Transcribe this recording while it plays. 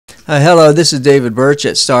Hello, this is David Birch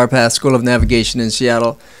at StarPath School of Navigation in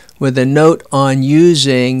Seattle with a note on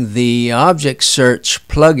using the object search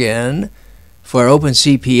plugin for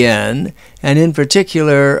OpenCPN, and in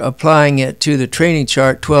particular applying it to the training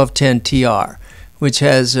chart 1210TR, which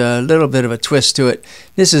has a little bit of a twist to it.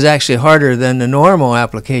 This is actually harder than the normal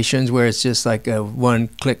applications where it's just like a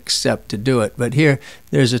one-click step to do it, but here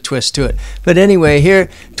there's a twist to it. But anyway, here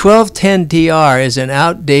 1210TR is an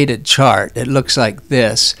outdated chart. It looks like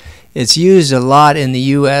this. It's used a lot in the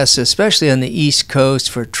US, especially on the East Coast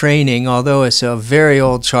for training, although it's a very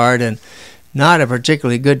old chart and not a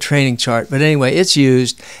particularly good training chart. But anyway, it's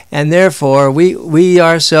used, and therefore we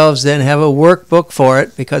ourselves then have a workbook for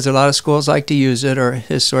it, because a lot of schools like to use it or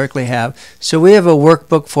historically have. So we have a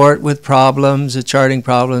workbook for it with problems, the charting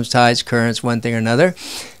problems, tides, currents, one thing or another,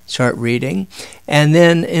 chart reading. And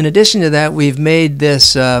then in addition to that, we've made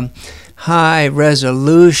this high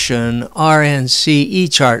resolution RNC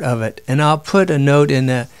e-chart of it, and I'll put a note in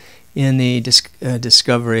the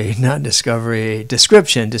description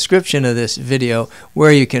of this video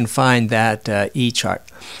where you can find that e-chart,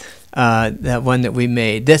 that one that we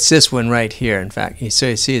made. That's this one right here, in fact. So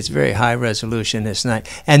you see it's very high resolution. It's not,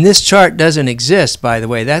 and this chart doesn't exist, by the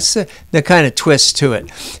way. That's the kind of twist to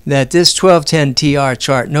it, that this 1210TR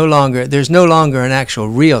chart there's no longer an actual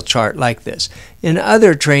real chart like this. In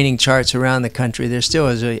other training charts around the country, there still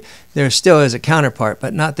is a counterpart,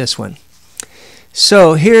 but not this one.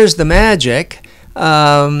 So here's the magic,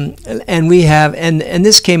 and we have, and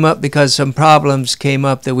this came up because some problems came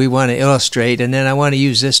up that we want to illustrate, and then I want to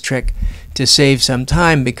use this trick to save some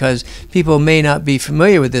time because people may not be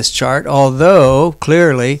familiar with this chart, although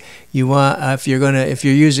clearly you want, if you're going to a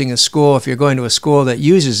school that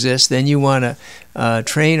uses this, then you want to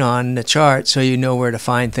train on the chart so you know where to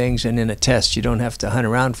find things, and in a test you don't have to hunt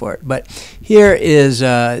around for it. But here is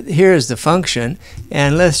the function,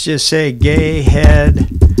 and let's just say gay head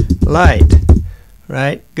light,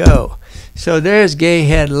 right? Go. So there's gay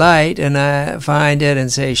head light, and I find it and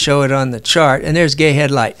say show it on the chart, and there's gay head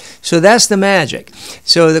light. So that's the magic.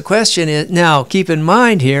 So the question is, now keep in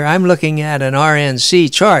mind here, I'm looking at an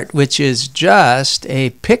RNC chart, which is just a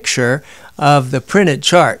picture of the printed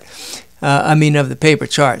chart. Of the paper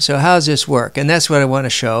chart. So how does this work? And that's what I want to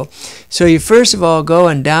show. So you first of all go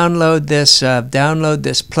and download this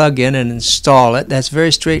plugin and install it. That's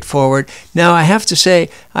very straightforward. Now I have to say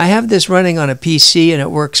I have this running on a PC and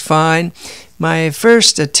it works fine. My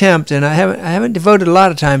first attempt, and I haven't devoted a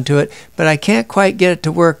lot of time to it, but I can't quite get it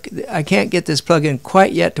to work. I can't get this plugin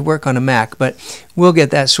quite yet to work on a Mac, but we'll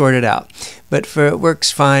get that sorted out. But it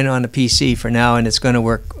works fine on a PC for now, and it's going to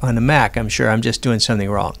work on a Mac, I'm sure. I'm just doing something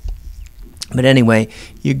wrong. But anyway,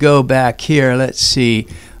 you go back here. Let's see.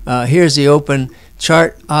 Here's the Open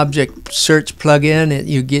Chart Object Search plugin.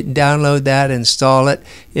 You download that, install it.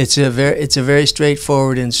 It's a very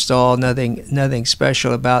straightforward install. Nothing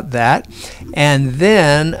special about that. And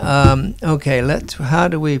then, okay, how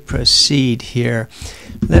do we proceed here?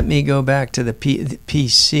 Let me go back to the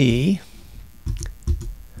PC.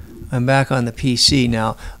 I'm back on the PC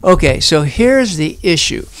now. Okay, so here's the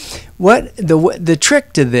issue. What the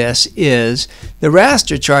trick to this is, the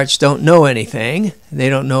raster charts don't know anything. They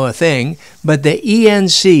don't know a thing. But the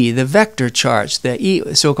ENC, the vector charts,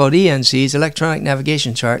 the so-called ENCs, electronic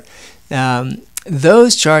navigation chart,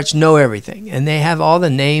 those charts know everything, and they have all the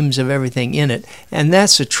names of everything in it. And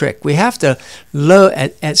that's the trick. We have to load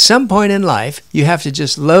at some point in life. You have to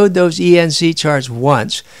just load those ENC charts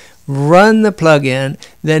once. Run the plugin,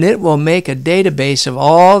 then it will make a database of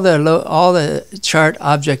all the chart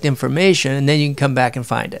object information, and then you can come back and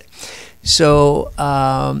find it. So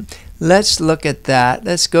let's look at that.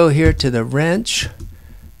 Let's go here to the wrench,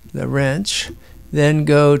 then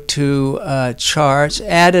go to charts,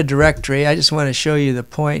 add a directory. I just want to show you the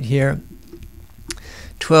point here.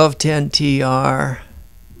 1210TR,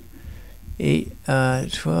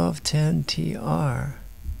 1210TR.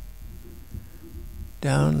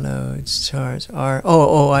 Downloads, charts,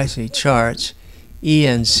 I see, charts,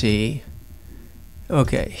 ENC.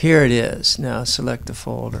 Okay, here it is. Now select the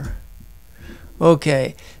folder.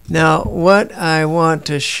 Okay, now what I want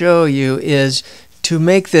to show you is, to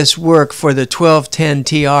make this work for the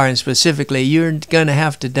 1210TR, and specifically, you're going to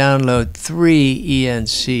have to download 3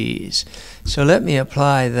 ENCs. So let me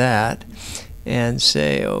apply that and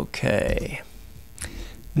say OK.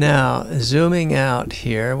 Now, zooming out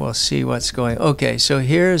here, we'll see what's going on. Okay, so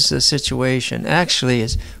here's the situation. Actually,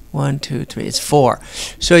 it's 1, 2, 3, it's 4.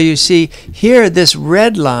 So you see here, this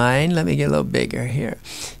red line, let me get a little bigger here.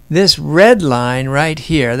 this red line right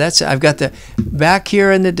here, I've got the, back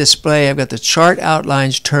here in the display, I've got the chart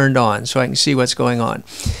outlines turned on so I can see what's going on.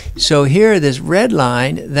 So here, this red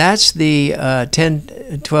line, that's the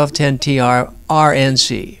 1210TR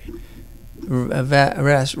RNC,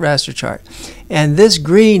 raster chart. And this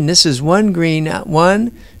green, this is one green,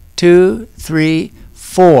 1, 2, 3,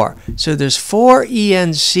 4. So there's 4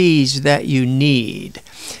 ENCs that you need.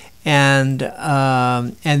 And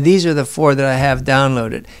these are the 4 that I have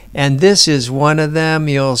downloaded. And this is one of them.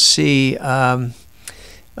 You'll see, well,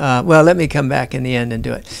 let me come back in the end and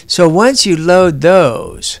do it. So once you load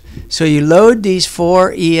those, so you load these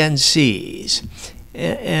 4 ENCs,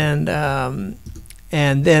 and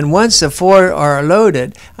then once the 4 are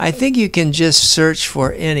loaded, I think you can just search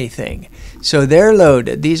for anything. So they're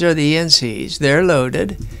loaded. These are the ENCs. They're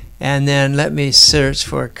loaded. And then let me search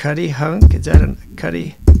for Cutty Hunk. Is that a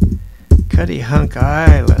Cutty Hunk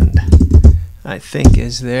Island? I think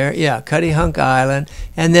is there. Yeah, Cutty Hunk Island.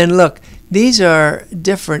 And then look, these are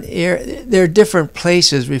different. They're different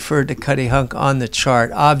places referred to Cutty Hunk on the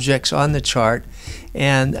chart, objects on the chart.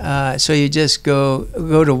 And so you just go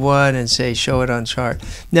to one and say show it on chart.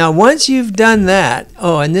 Now once you've done that,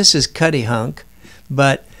 oh, and this is Cutty Hunk,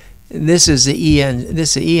 but this is the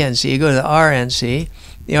ENC. You go to the RNC.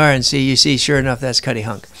 The RNC, you see, sure enough, that's Cutty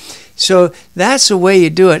Hunk. So that's the way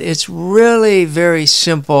you do it. It's really very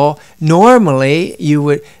simple. Normally, you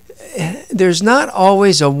would. There's not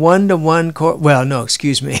always a one-to-one. Well, no,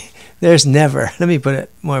 excuse me. There's never. Let me put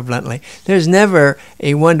it more bluntly. There's never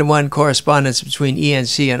a one-to-one correspondence between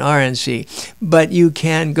ENC and RNC, but you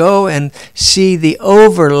can go and see the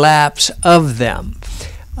overlaps of them.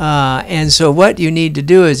 And so what you need to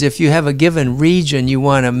do is if you have a given region you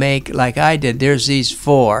want to make, like I did, there's these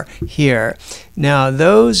 4 here. Now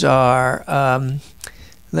those are,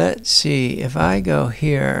 let's see, if I go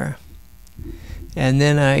here and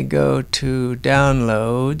then I go to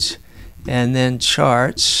downloads and then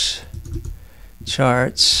charts, ENC,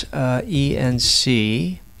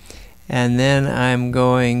 and then I'm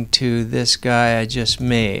going to this guy I just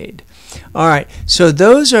made. All right, so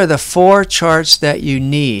those are the 4 charts that you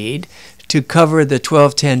need to cover the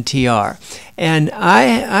 1210TR. And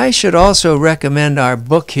I should also recommend our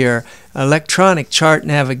book here, Electronic Chart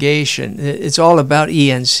Navigation. It's all about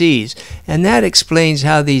ENCs, and that explains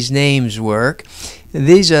how these names work.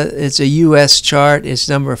 It's a US chart. It's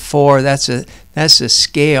number 4. That's the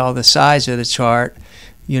scale, the size of the chart.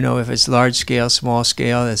 You know, if it's large scale, small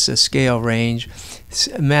scale, it's a scale range.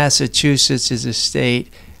 Massachusetts is a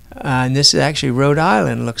state. And this is actually Rhode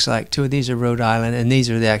Island, looks like. 2 of these are Rhode Island, and these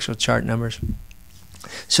are the actual chart numbers.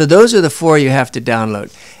 So those are the 4 you have to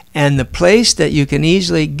download. And the place that you can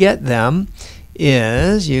easily get them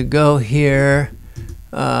is you go here,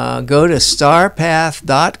 go to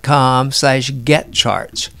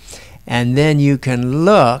starpath.com/getcharts. And then you can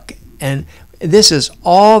look, and this is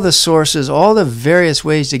all the sources, all the various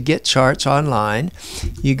ways to get charts online.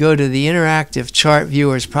 You go to the interactive chart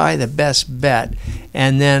viewer, is probably the best bet.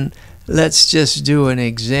 And then let's just do an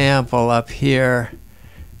example up here.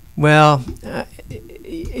 Well,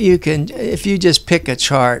 you can, if you just pick a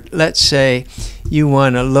chart, let's say you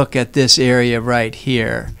want to look at this area right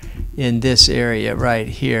here, in this area right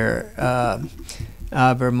here,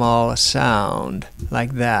 Albemarle Sound,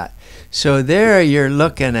 like that. So there you're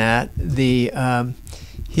looking at the,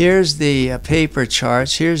 here's the paper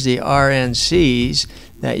charts, here's the RNCs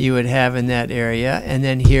that you would have in that area, and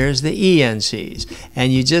then here's the ENCs.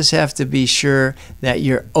 And you just have to be sure that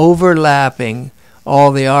you're overlapping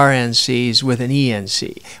all the RNCs with an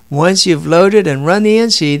ENC. Once you've loaded and run the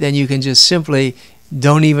ENC, then you can just simply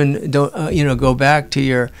go back to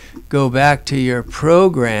your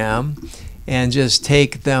program and just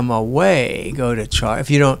take them away. Go to chart.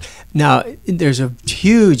 If you don't, now there's a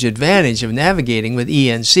huge advantage of navigating with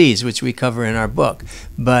ENCs, which we cover in our book,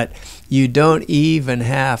 but you don't even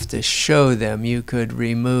have to show them. You could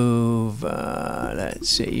remove, let's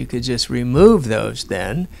see, you could just remove those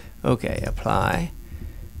then. Okay, apply,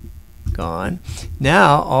 gone.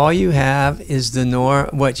 Now all you have is the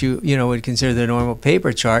what you would consider the normal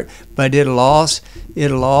paper chart, but it'll all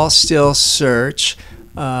still search.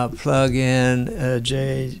 Plug in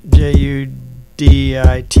JUDITH.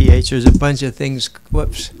 There's a bunch of things.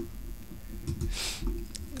 Whoops.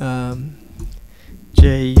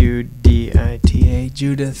 JUDITH.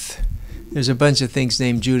 Judith. There's a bunch of things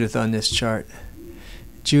named Judith on this chart.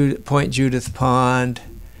 Point Judith Pond.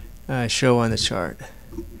 Show on the chart.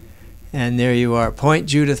 And there you are, Point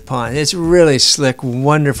Judith Pond. It's really slick,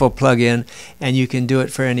 wonderful plug-in, and you can do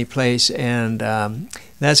it for any place. And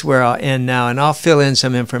that's where I'll end now, and I'll fill in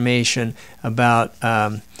some information about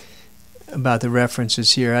about the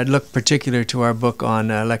references here, I'd look particular to our book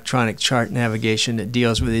on electronic chart navigation that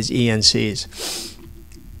deals with these ENCs.